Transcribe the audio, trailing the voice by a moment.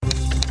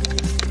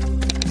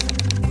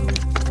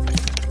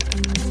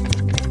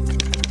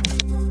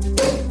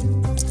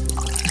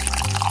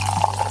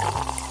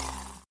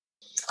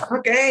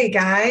Okay,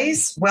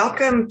 guys,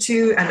 welcome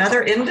to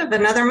another end of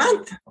another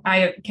month.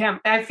 I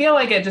feel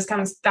like it just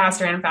comes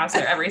faster and faster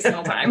every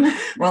single time.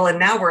 Well, and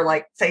now we're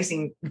like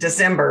facing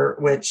December,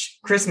 which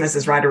Christmas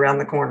is right around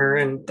the corner.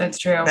 And That's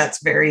true.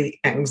 That's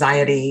very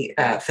anxiety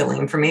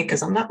filling for me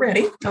because I'm not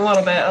ready. A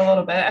little bit.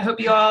 I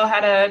hope you all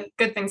had a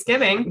good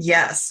Thanksgiving.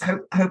 Yes,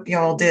 hope you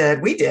all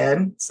did. We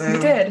did. We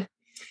did.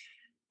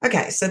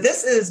 Okay, so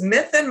this is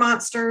Myths and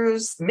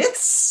Monsters,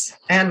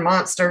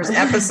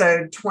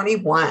 episode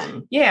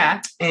 21.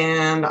 Yeah.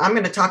 And I'm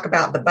going to talk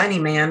about the Bunny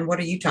Man. What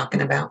are you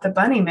talking about? The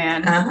Bunny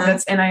Man.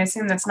 And I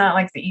assume that's not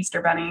like the Easter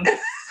Bunny.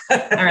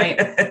 All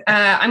right.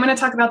 I'm going to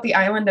talk about the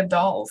Island of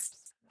Dolls.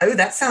 Oh,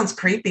 that sounds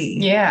creepy.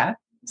 Yeah.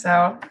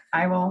 So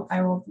I will. I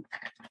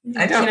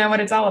don't know what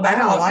it's all about. I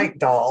don't like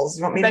dolls.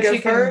 You want me to go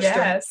first?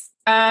 Yes.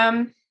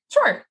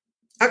 Sure.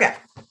 Okay.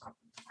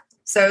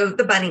 So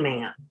the Bunny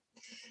Man.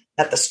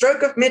 At the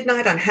stroke of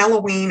midnight on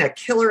Halloween, a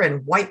killer in a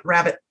white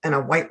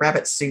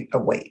rabbit suit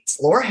awaits.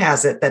 Lore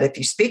has it that if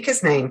you speak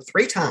his name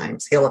 3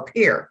 times, he'll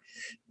appear.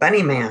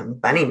 Bunny Man,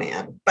 Bunny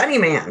Man, Bunny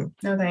Man.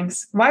 No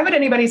thanks. Why would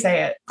anybody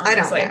say it?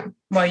 Honestly? I don't know.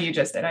 Well, you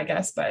just did, I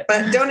guess. But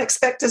don't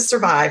expect to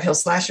survive. He'll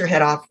slash your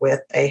head off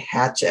with a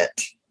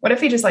hatchet. What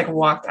if he just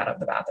walked out of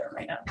the bathroom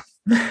right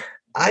now?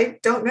 I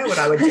don't know what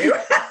I would do.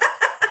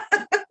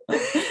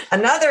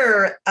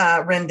 Another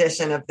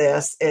rendition of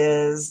this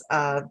is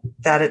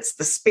that it's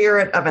the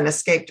spirit of an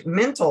escaped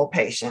mental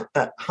patient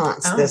that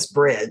haunts this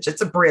bridge. It's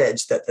a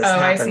bridge that this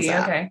happens I see.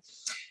 at. Okay.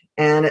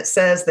 And it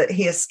says that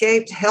he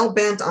escaped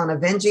hell-bent on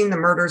avenging the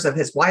murders of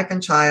his wife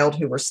and child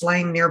who were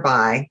slain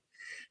nearby,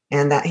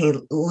 and that he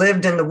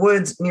lived in the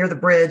woods near the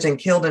bridge and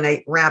killed and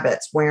ate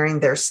rabbits,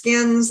 wearing their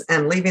skins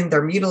and leaving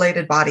their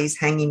mutilated bodies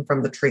hanging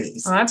from the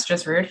trees. Well, that's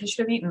just rude. He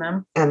should have eaten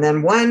them. And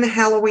then one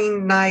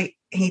Halloween night,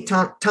 he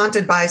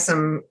taunted by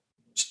some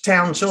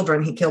town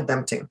children, he killed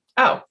them too.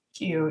 Oh,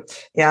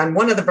 cute. Yeah, and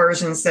one of the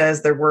versions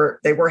says they were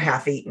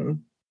half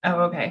eaten.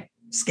 Oh, okay.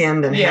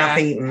 Skinned and half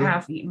eaten.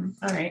 Half eaten.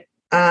 All right.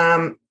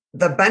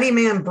 The Bunny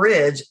Man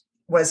Bridge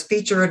was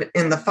featured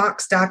in the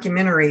Fox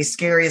documentary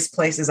Scariest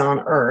Places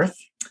on Earth.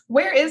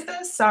 Where is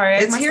this? Sorry,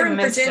 it's here in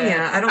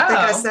Virginia. I don't think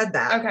I said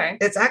that. Okay.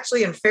 It's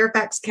actually in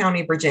Fairfax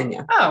County,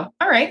 Virginia. Oh,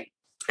 all right.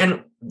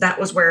 And that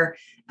was where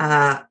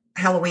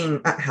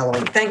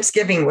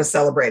Thanksgiving was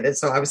celebrated.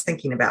 So I was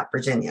thinking about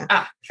Virginia.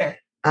 Ah, fair.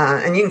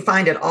 And you can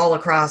find it all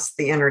across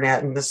the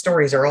internet, and the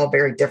stories are all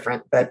very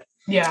different. But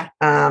yeah,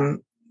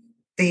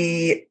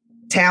 the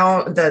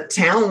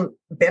town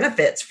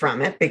benefits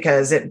from it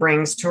because it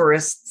brings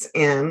tourists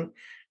in.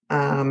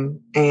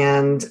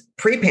 And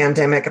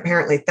pre-pandemic,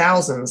 apparently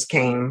thousands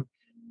came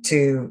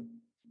to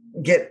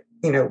get,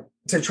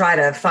 to try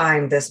to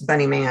find this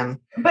Bunny Man.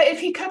 But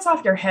if he cuts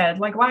off your head,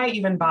 why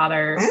even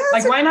bother?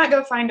 Why not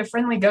go find a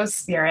friendly ghost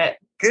spirit?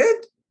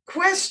 Good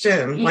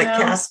question.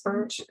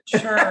 Casper.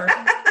 Sure.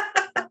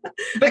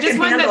 But just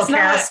one that's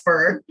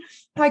Casper.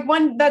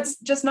 One that's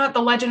just not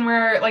the legend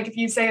where, if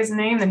you say his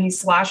name, then he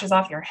slashes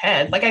off your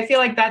head. I feel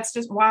like that's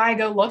just why I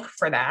go look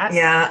for that.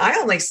 Yeah, I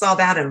only saw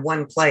that in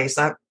one place.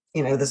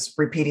 This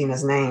repeating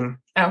his name.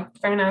 Oh,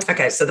 fair enough.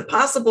 Okay, so the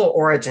possible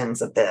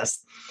origins of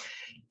this.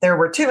 There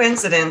were 2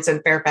 incidents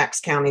in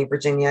Fairfax County,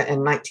 Virginia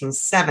in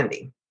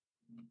 1970.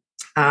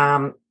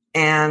 And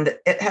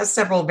it has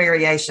several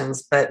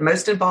variations, but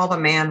most involve a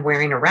man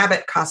wearing a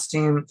rabbit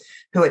costume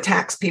who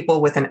attacks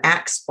people with an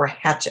axe or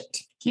hatchet.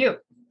 Cute.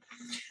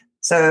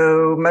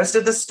 So most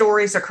of the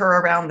stories occur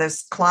around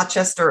this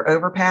Colchester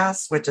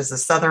overpass, which is a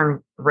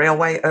Southern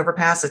Railway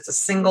overpass. It's a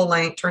single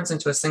lane, turns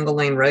into a single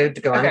lane road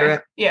to go under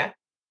it. Yeah.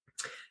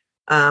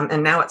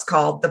 And now it's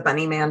called the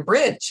Bunny Man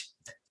Bridge,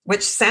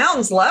 which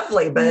sounds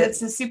lovely, but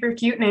it's a super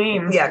cute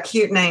name. Yeah,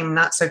 cute name,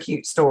 not so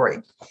cute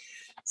story.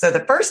 So the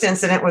first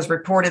incident was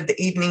reported the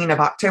evening of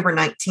October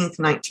 19th,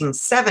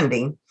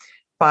 1970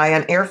 by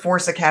an Air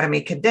Force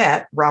Academy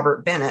cadet,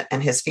 Robert Bennett,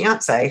 and his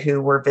fiancée, who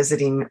were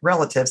visiting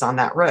relatives on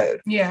that road.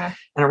 Yeah.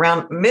 And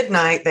around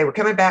midnight, they were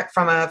coming back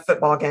from a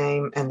football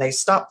game, and they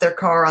stopped their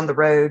car on the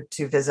road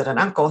to visit an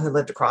uncle who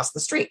lived across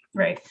the street.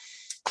 Right.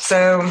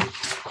 So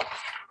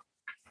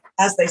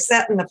as they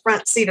sat in the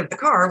front seat of the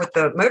car with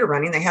the motor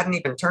running, they hadn't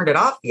even turned it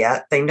off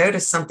yet. They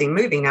noticed something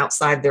moving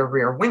outside their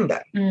rear window.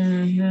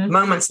 Mm-hmm.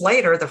 Moments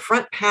later, the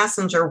front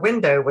passenger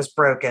window was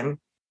broken,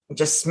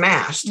 just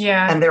smashed.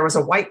 Yeah. And there was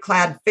a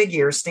white-clad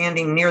figure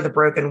standing near the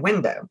broken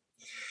window.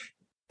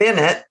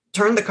 Bennett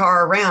turned the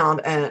car around,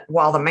 and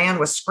while the man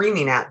was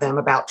screaming at them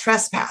about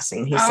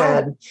trespassing, he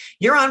said,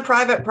 "You're on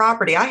private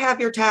property. I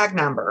have your tag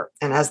number."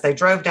 And as they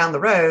drove down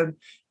the road,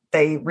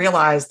 they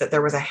realized that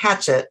there was a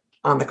hatchet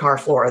on the car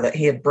floor, that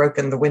he had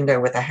broken the window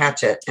with a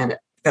hatchet and it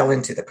fell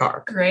into the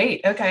car. Great.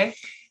 Okay.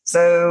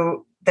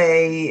 So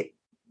they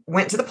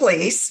went to the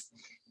police,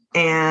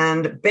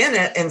 and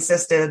Bennett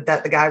insisted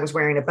that the guy was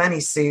wearing a bunny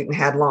suit and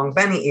had long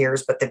bunny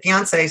ears, but the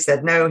fiancé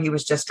said, no, he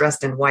was just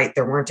dressed in white.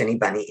 There weren't any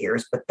bunny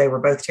ears, but they were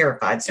both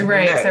terrified. So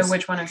right. So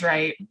which one is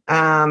right?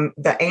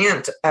 The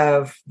aunt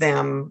of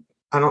them,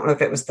 I don't know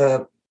if it was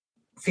the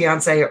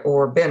fiancé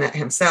or Bennett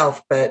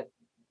himself, but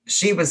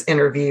she was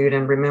interviewed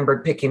and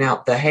remembered picking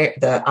out the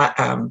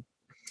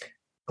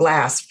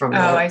glass from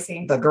I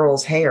see. the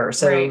girl's hair.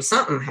 So Right.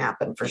 something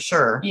happened for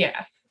sure.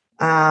 Yeah.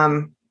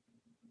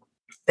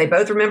 They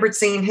both remembered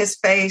seeing his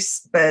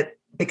face, but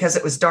because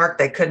it was dark,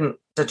 they couldn't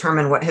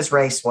determine what his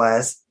race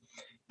was.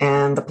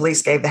 And the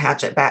police gave the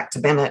hatchet back to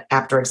Bennett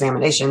after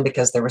examination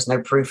because there was no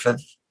proof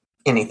of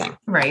anything.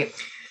 Right.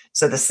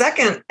 So the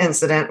second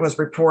incident was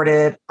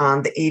reported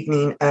on the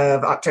evening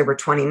of October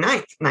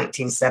 29th,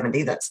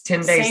 1970. That's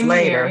 10 days Same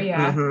later. year,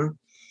 yeah. Mhm.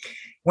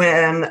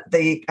 When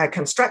the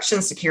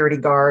construction security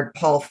guard,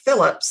 Paul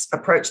Phillips,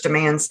 approached a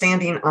man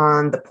standing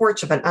on the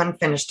porch of an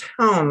unfinished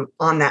home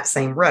on that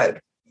same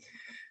road.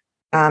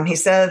 He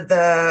said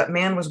the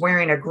man was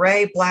wearing a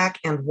gray, black,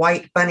 and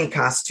white bunny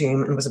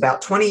costume and was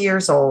about 20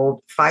 years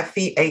old, 5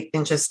 feet 8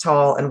 inches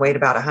tall, and weighed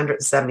about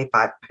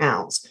 175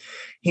 pounds.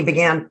 He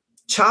began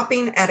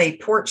chopping at a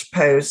porch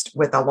post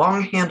with a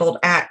long-handled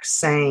axe,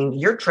 saying,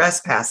 "You're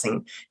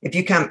trespassing. If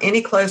you come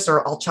any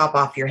closer, I'll chop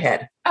off your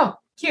head." Oh,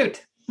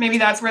 cute. Maybe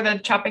that's where the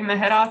chopping the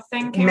head off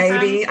thing came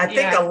Maybe. from. I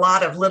think a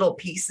lot of little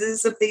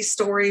pieces of these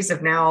stories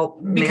have now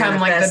Become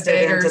like the manifested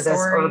bigger into this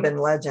story. urban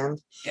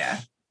legend. Yeah.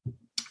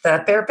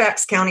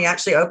 Fairfax County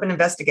actually opened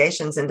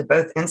investigations into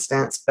both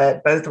incidents,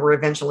 but both were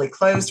eventually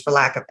closed for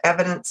lack of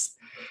evidence.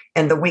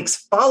 In the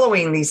weeks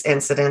following these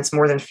incidents,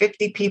 more than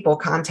 50 people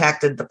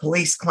contacted the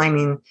police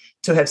claiming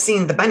to have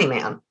seen the Bunny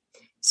Man.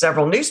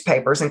 Several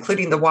newspapers,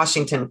 including the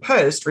Washington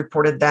Post,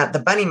 reported that the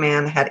Bunny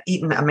Man had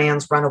eaten a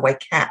man's runaway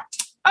cat.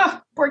 Oh,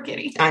 poor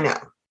kitty. I know.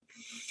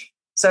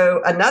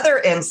 So another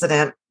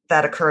incident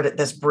that occurred at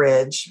this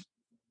bridge,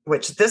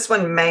 which this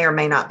one may or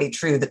may not be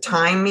true. The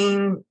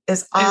timing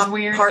is off.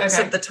 Weird. Parts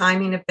Okay. of the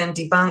timing have been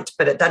debunked,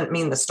 but it doesn't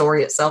mean the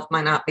story itself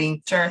might not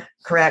be Sure.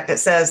 correct. It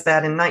says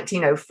that in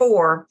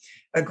 1904,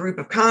 a group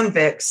of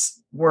convicts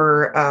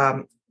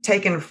were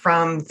taken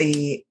from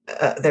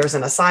there's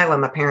an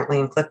asylum apparently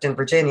in Clifton,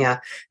 Virginia,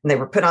 and they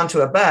were put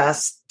onto a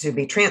bus to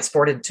be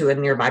transported to a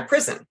nearby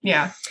prison.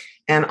 Yeah.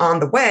 And on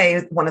the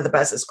way, one of the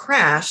buses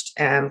crashed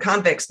and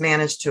convicts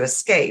managed to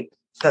escape.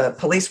 The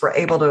police were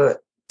able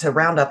to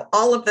round up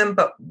all of them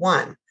but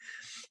one.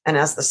 And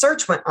as the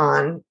search went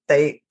on,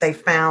 they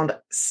found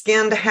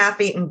skinned,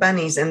 half-eaten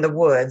bunnies in the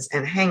woods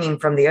and hanging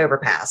from the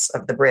overpass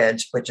of the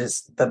bridge, which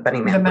is the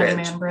Bunny Man Bridge.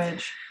 Bunny Man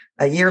Bridge.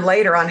 A year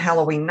later, on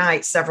Halloween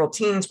night, several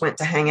teens went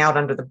to hang out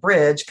under the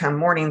bridge. Come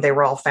morning, they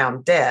were all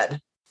found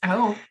dead.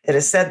 Oh. It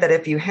is said that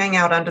if you hang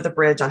out under the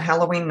bridge on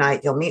Halloween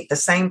night, you'll meet the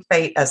same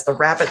fate as the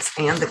rabbits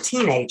and the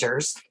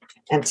teenagers.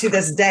 And to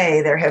this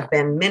day, there have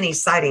been many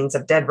sightings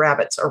of dead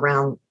rabbits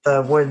around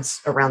the woods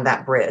around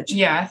that bridge,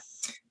 Yeah.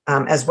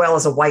 as well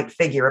as a white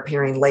figure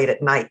appearing late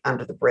at night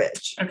under the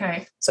bridge.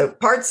 Okay. So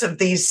parts of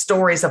these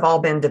stories have all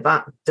been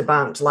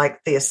debunked,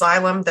 like the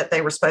asylum that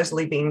they were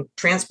supposedly being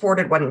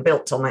transported wasn't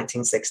built till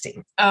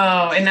 1916.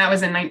 Oh, and that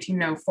was in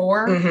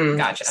 1904? Mhm.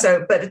 Gotcha.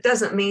 So, but it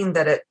doesn't mean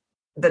that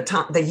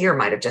the year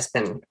might have just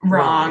been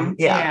wrong.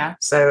 Yeah.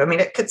 So, I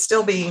mean, it could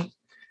still be,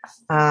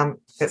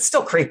 it's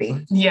still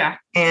creepy. Yeah.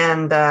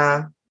 And,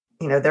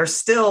 there's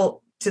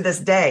still to this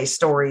day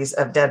stories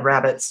of dead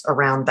rabbits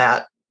around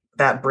that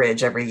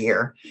bridge every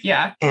year.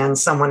 Yeah. And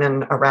someone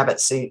in a rabbit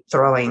suit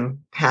throwing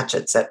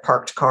hatchets at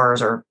parked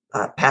cars or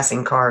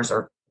passing cars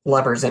or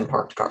lovers in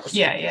parked cars.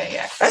 Yeah.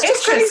 That's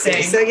just crazy.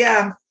 Interesting. So,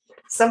 yeah,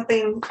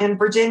 something in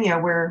Virginia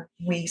where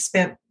we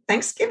spent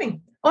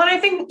Thanksgiving. Well, and I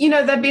think,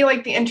 that'd be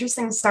like the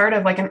interesting start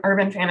of like an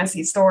urban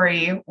fantasy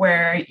story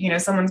where,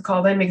 someone's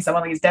called in because of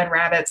all these dead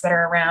rabbits that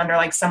are around, or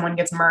like someone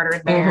gets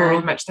murdered there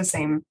in much the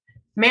same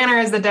manner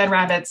as the dead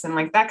rabbits and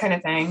like that kind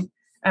of thing.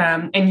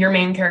 And your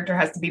main character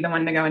has to be the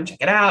one to go and check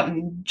it out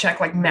and check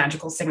like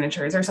magical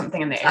signatures or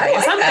something in the area. I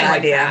like something that like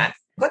idea. that.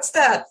 What's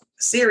that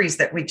series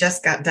that we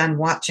just got done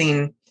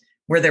watching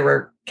where there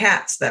were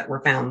cats that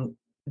were found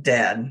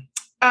dead?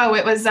 Oh,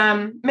 it was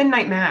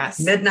Midnight Mass.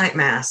 Midnight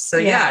Mass. So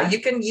yeah, you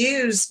can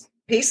use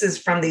pieces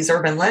from these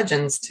urban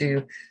legends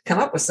to come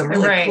up with some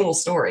really cool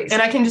stories.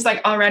 And I can just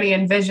like already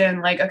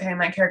envision like, okay,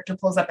 my character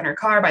pulls up in her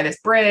car by this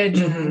bridge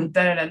and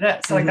da-da-da-da.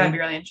 So like that'd be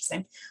really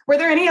interesting. Were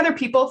there any other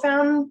people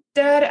found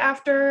dead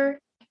after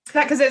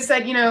that? Because it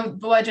said,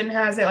 the legend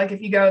has it like if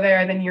you go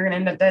there, then you're going to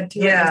end up dead too.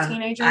 Yeah, like, as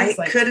teenagers.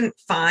 I couldn't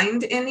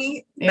find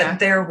any, but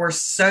there were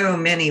so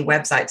many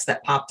websites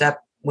that popped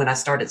up when I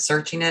started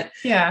searching it.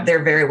 Yeah.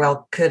 There very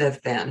well could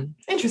have been.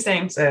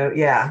 Interesting. So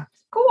yeah.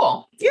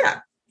 Cool. Yeah.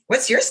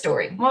 What's your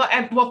story?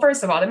 Well,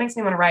 first of all, that makes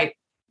me want to write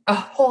a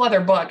whole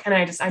other book, and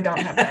I don't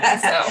have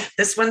that. So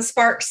this one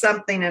sparked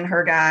something in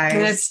her, guys.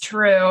 And it's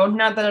true.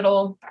 Not that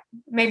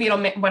maybe it'll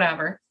make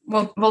whatever.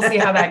 We'll see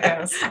how that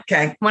goes.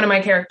 Okay. One of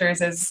my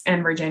characters is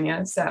in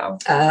Virginia, so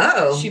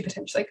she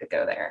potentially could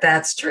go there.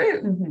 That's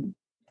true. Mm-hmm.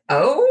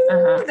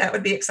 Oh, that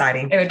would be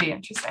exciting. It would be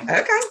interesting.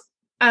 Okay.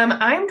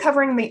 I'm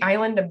covering the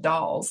Island of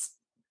Dolls,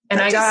 and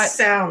that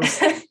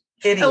sounds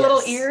hideous. A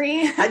little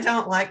eerie. I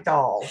don't like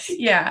dolls.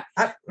 Yeah.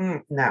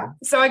 No.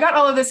 So I got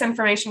all of this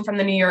information from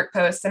the New York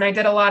Post, and I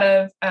did a lot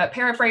of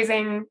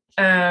paraphrasing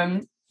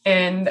and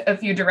a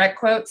few direct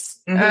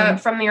quotes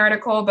from the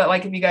article. But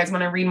like, if you guys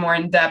want to read more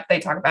in depth, they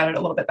talk about it a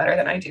little bit better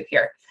than I do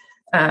here.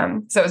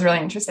 So it was really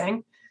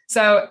interesting.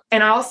 So,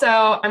 and also,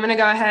 I'm going to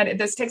go ahead.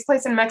 This takes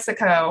place in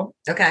Mexico.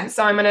 Okay.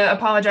 So I'm going to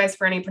apologize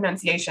for any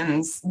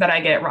pronunciations that I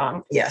get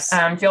wrong. Yes.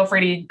 Feel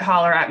free to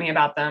holler at me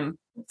about them.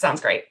 It sounds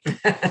great.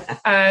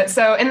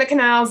 So in the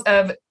canals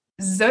of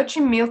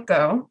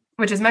Xochimilco,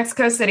 which is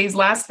Mexico City's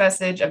last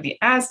vestige of the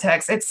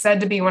Aztecs, it's said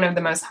to be one of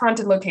the most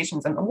haunted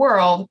locations in the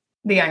world,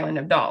 the Island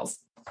of Dolls.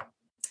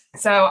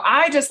 So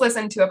I just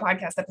listened to a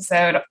podcast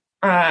episode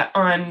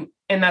on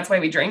And That's Why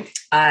We Drink.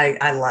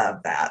 I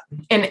love that.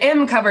 And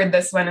M covered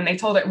this one and they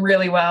told it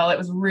really well. It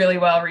was really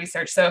well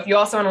researched. So if you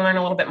also want to learn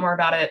a little bit more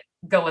about it,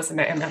 go listen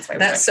to And That's Why We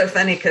Drink. That's so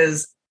funny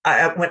because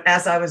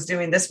as I was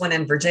doing this one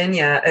in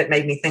Virginia, it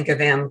made me think of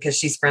M because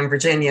she's from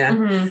Virginia.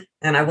 Mm-hmm.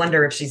 And I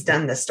wonder if she's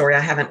done this story.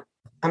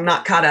 I'm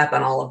not caught up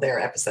on all of their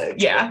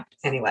episodes. Yeah.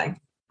 Anyway.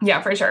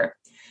 Yeah, for sure.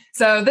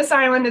 So this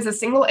island is a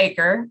single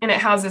acre and it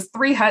houses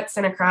 3 huts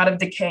and a crowd of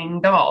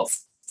decaying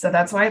dolls. So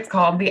that's why it's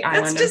called the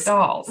Island of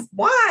Dolls.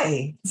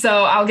 Why?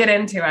 So I'll get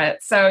into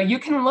it. So you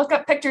can look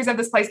up pictures of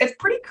this place. It's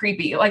pretty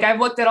creepy. Like I've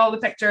looked at all the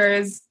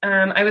pictures.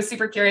 I was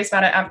super curious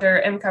about it after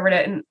M covered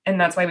it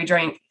and That's Why We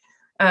Drink.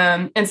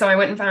 And so I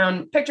went and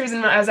found pictures.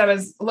 And as I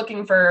was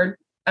looking for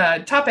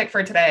a topic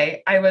for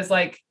today, I was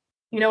like,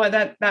 you know what,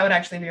 that would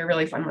actually be a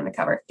really fun one to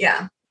cover.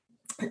 Yeah.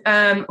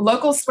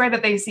 Locals swear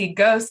that they see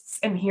ghosts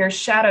and hear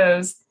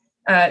shadows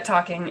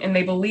talking, and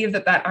they believe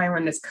that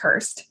island is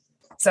cursed.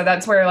 So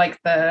that's where like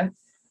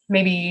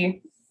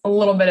maybe a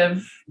little bit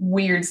of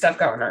weird stuff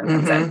going on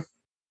comes in.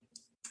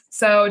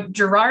 So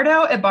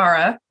Gerardo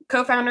Ibarra,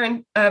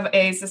 co-founder of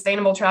a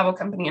sustainable travel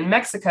company in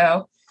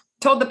Mexico,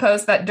 told the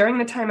Post that during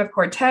the time of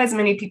Cortez,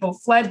 many people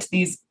fled to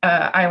these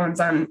islands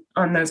on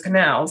those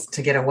canals.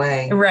 To get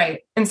away.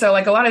 Right. And so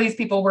like a lot of these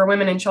people were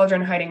women and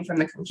children hiding from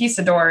the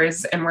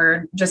conquistadors and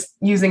were just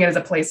using it as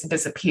a place to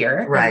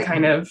disappear. Right. And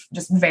kind of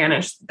just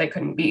vanish. They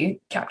couldn't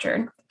be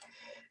captured.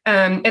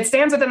 It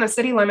stands within the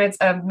city limits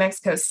of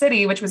Mexico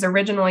City, which was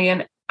originally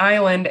an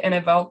island in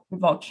a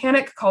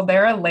volcanic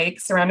caldera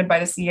lake surrounded by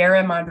the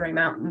Sierra Madre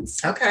Mountains.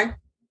 Okay.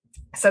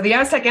 So the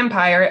Aztec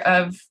Empire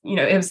of,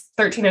 it was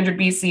 1300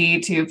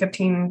 BC to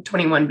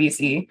 1521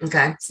 BC.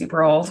 Okay.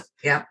 Super old.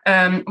 Yeah.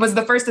 Was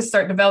the first to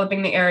start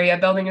developing the area,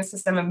 building a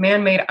system of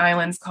man-made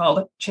islands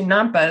called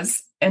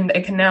chinampas and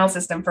a canal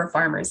system for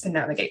farmers to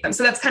navigate them.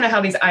 So that's kind of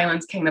how these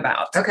islands came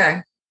about.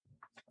 Okay.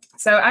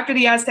 So after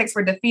the Aztecs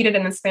were defeated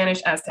in the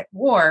Spanish-Aztec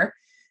War,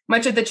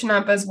 much of the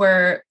chinampas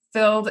were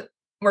filled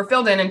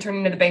in and turned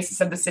into the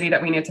basis of the city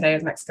that we know today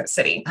as Mexico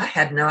City. I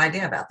had no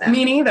idea about that.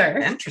 Me neither.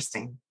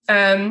 Interesting.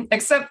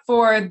 Except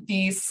for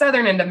the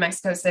southern end of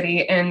Mexico City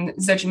in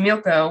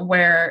Xochimilco,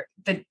 where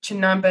the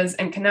chinampas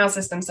and canal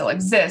system still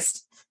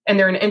exist, and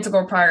they're an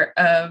integral part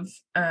of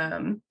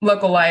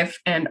local life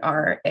and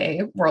are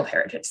a World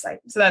Heritage Site.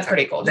 So that's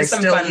pretty cool. Just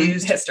some fun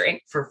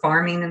history. For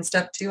farming and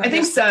stuff too? I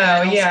think so,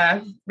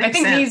 yeah. Makes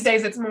sense. These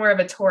days it's more of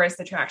a tourist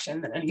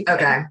attraction than anything.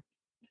 Okay.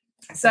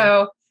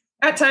 So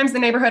at times, the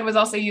neighborhood was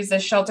also used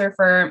as shelter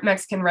for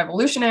Mexican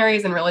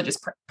revolutionaries and religious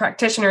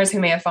practitioners who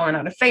may have fallen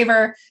out of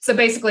favor. So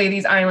basically,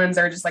 these islands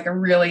are just like a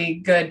really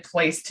good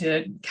place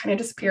to kind of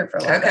disappear for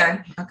a little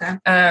bit.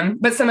 Okay.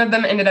 But some of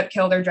them ended up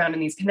killed or drowned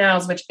in these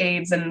canals, which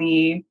aids in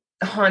the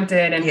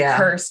haunted and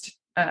cursed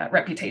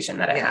reputation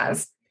that it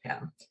has.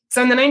 Yeah.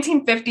 So in the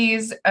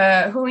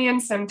 1950s,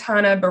 Julian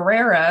Santana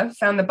Barrera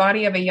found the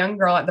body of a young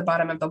girl at the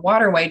bottom of the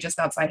waterway just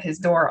outside his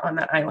door on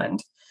that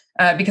island.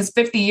 Because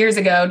 50 years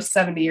ago,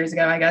 70 years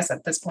ago, I guess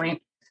at this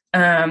point,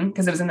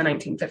 because it was in the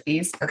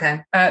 1950s.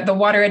 Okay. The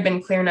water had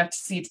been clear enough to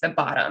see to the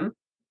bottom.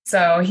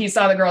 So he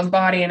saw the girl's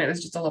body and it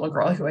was just a little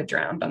girl who had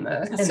drowned in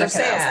the canals.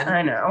 Sad.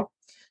 I know.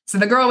 So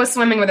the girl was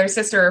swimming with her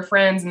sister or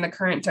friends and the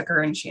current took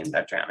her and she ended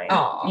up drowning.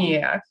 Oh.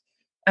 Yeah.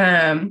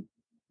 And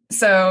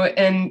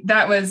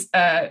that was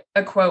a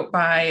quote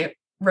by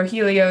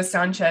Rogelio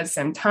Sanchez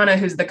Santana,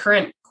 who's the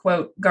current,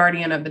 quote,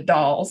 guardian of the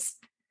dolls.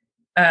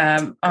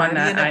 On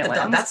that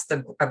island. That's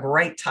a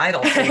great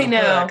title for the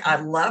book.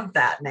 I love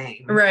that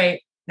name.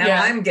 Right.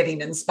 Now I'm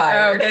getting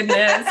inspired. Oh,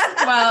 goodness.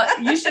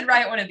 Well, you should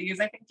write one of these.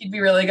 I think you'd be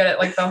really good at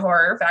like the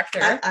horror factor.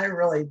 I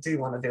really do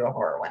want to do a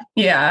horror one.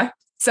 Yeah.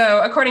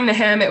 So according to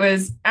him, it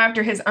was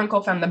after his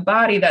uncle found the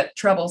body that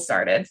trouble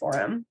started for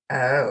him.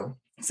 Oh.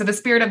 So the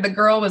spirit of the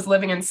girl was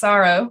living in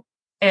sorrow.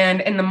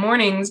 And in the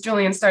mornings,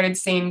 Julian started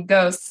seeing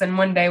ghosts and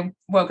one day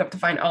woke up to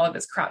find all of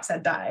his crops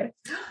had died.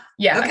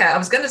 Yeah. Okay. I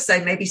was going to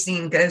say maybe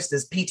seeing ghosts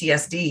is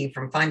PTSD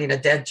from finding a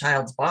dead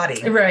child's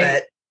body. Right.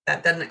 But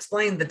that doesn't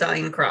explain the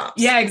dying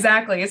crops. Yeah,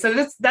 exactly.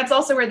 So that's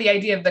also where the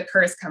idea of the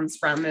curse comes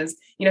from is,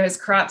 his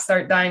crops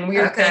start dying,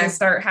 weird things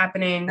start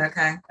happening.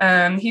 Okay.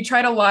 He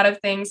tried a lot of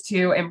things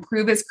to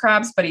improve his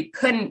crops, but he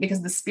couldn't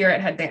because the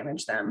spirit had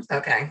damaged them.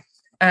 Okay.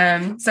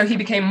 So he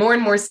became more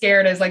and more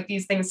scared as like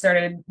these things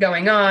started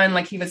going on.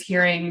 Like he was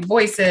hearing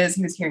voices,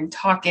 he was hearing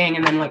talking,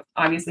 and then like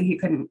obviously he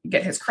couldn't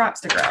get his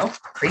crops to grow.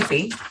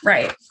 Creepy.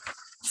 Right.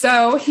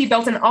 So he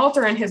built an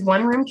altar in his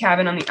one-room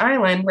cabin on the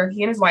island where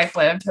he and his wife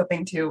lived,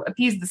 hoping to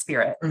appease the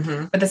spirit.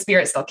 Mm-hmm. But the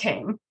spirit still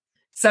came.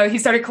 So he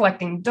started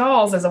collecting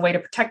dolls as a way to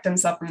protect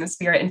himself from the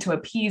spirit and to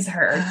appease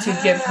her, to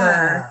give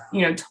her,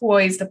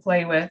 toys to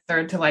play with,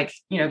 or to like,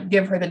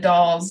 give her the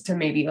dolls to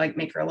maybe like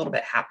make her a little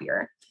bit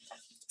happier.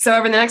 So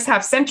over the next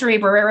half century,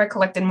 Barrera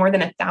collected more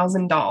than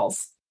 1,000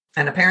 dolls.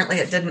 And apparently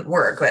it didn't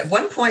work. At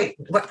what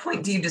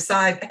point do you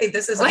decide, hey,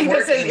 this isn't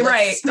working? This is,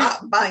 right.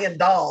 Stop buying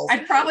dolls.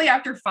 I'd probably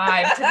after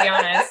 5, to be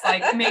honest,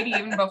 like maybe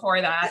even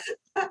before that.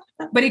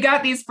 But he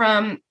got these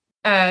from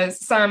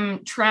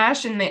some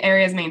trash in the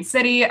area's main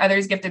city,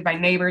 others gifted by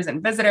neighbors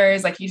and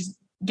visitors. Like he just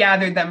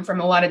gathered them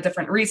from a lot of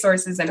different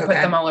resources and put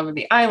them all over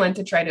the island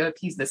to try to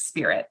appease the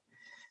spirit.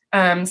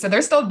 So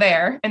they're still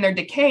there and they're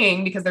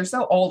decaying because they're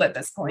so old at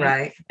this point.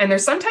 Right. And they're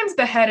sometimes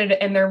beheaded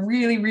and they're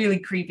really, really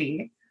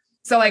creepy.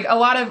 So like a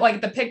lot of like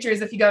the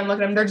pictures, if you go and look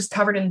at them, they're just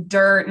covered in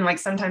dirt and like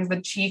sometimes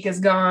the cheek is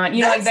gone,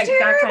 That's like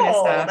that kind of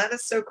stuff. That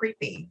is so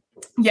creepy.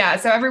 Yeah.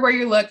 So everywhere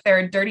you look, there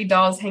are dirty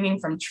dolls hanging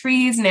from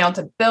trees, nailed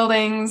to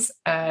buildings,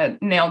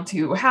 nailed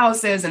to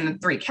houses and the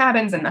 3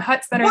 cabins and the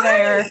huts that are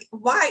there.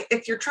 Why,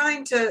 if you're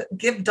trying to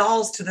give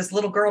dolls to this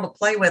little girl to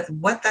play with,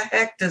 what the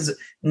heck does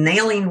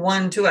nailing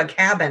one to a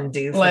cabin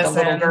do for the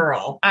little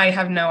girl? I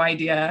have no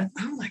idea.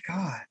 Oh my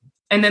God.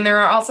 And then there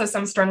are also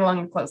some strung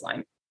along the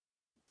clothesline.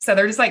 So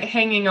they're just like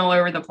hanging all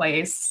over the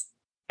place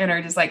and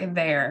are just like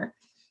there.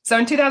 So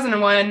in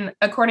 2001,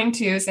 according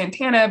to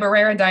Santana,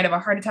 Barrera died of a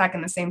heart attack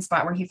in the same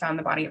spot where he found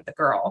the body of the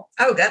girl.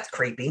 Oh, that's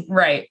creepy.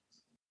 Right.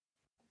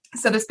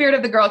 So the spirit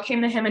of the girl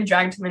came to him and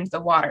dragged him into the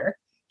water.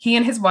 He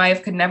and his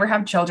wife could never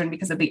have children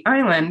because of the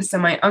island. So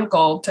my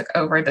uncle took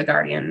over the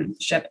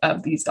guardianship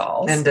of these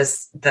dolls. And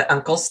does the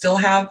uncle still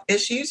have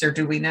issues or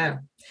do we know?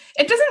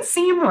 It doesn't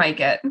seem like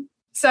it.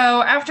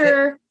 So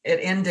after... It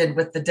ended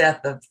with the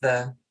death of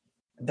the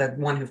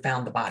one who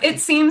found the body. It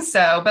seems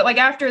so, but like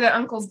after the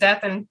uncle's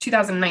death in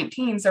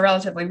 2019, so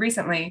relatively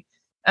recently,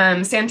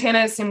 Santana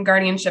assumed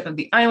guardianship of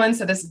the island.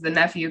 So this is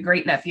the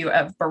great nephew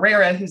of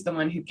Barrera, who's the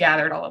one who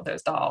gathered all of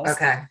those dolls.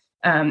 Okay.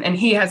 And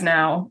he has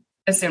now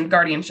assumed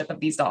guardianship of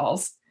these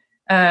dolls.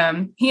 He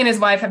and his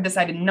wife have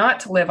decided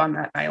not to live on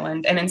that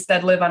island and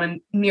instead live on a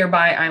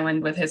nearby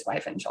island with his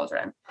wife and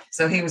children.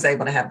 So he was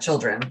able to have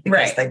children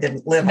because they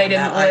didn't live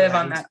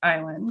on that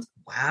island.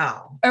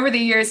 Wow. Over the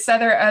years,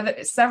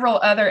 several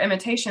other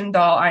imitation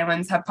doll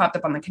islands have popped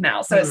up on the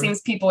canal. So it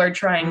seems people are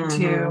trying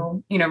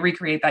to,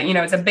 recreate that.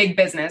 It's a big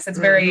business. It's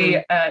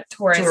very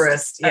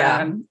tourist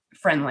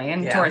friendly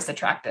and tourist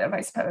attractive,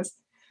 I suppose.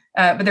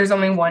 But there's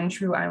only one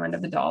true island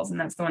of the dolls, and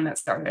that's the one that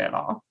started it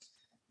all.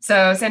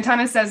 So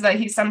Santana says that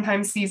he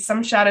sometimes sees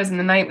some shadows in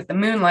the night with the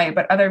moonlight,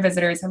 but other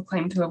visitors have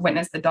claimed to have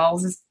witnessed the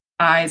dolls'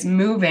 eyes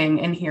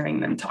moving and hearing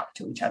them talk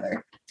to each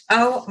other.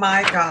 Oh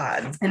my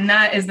God. And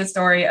that is the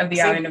story of the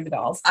Island of the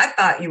Dolls. I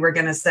thought you were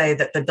going to say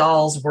that the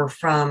dolls were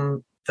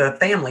from the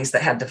families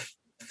that had to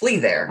flee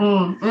there.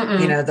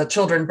 The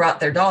children brought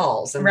their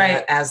dolls and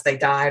as they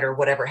died or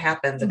whatever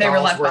happened, they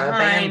dolls were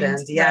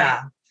abandoned. Yeah.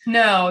 Right.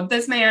 No,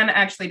 this man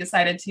actually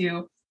decided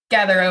to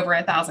gather over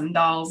 1,000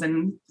 dolls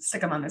and stick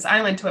them on this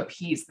island to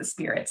appease the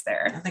spirits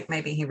there. I think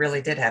maybe he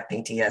really did have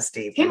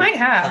PTSD. He might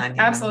have.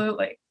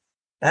 Absolutely.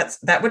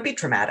 That would be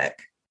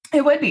traumatic.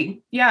 It would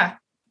be. Yeah.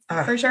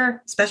 For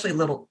sure. Especially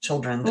little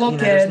children. Little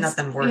kids. There's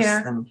nothing worse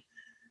than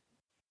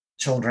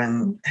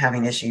children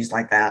having issues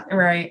like that.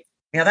 Right.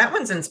 Yeah, that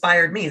one's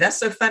inspired me. That's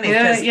so funny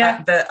because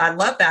I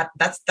love that.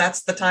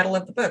 That's the title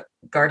of the book,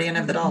 Guardian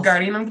of the Dolls.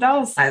 Guardian of the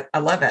Dolls. I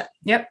love it.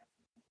 Yep.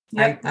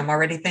 I'm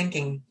already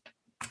thinking.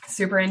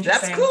 Super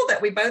interesting. That's cool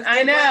that we both.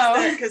 I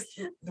know, because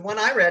the one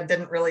I read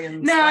didn't really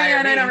inspire me.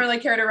 And I don't really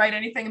care to write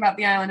anything about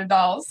the Island of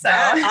Dolls. So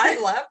I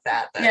love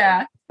that. Though.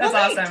 Yeah, that's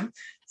awesome.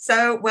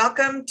 So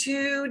welcome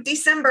to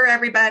December,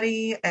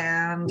 everybody,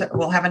 and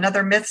we'll have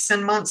another Myths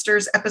and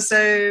Monsters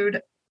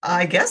episode.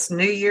 I guess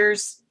New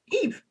Year's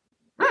Eve.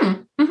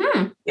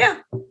 Yeah,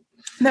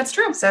 that's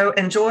true. So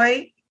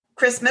enjoy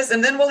Christmas,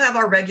 and then we'll have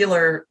our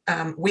regular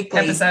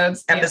weekly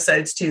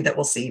episodes too that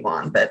we'll see you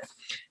on. But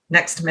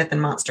next Myth and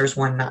Monsters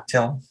one not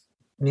till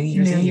New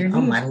Year's Eve.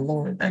 Oh my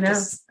Lord. I know.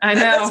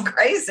 That's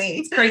crazy.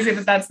 It's crazy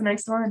that that's the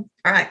next one.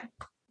 All right.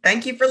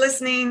 Thank you for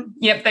listening.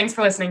 Yep. Thanks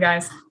for listening,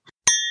 guys.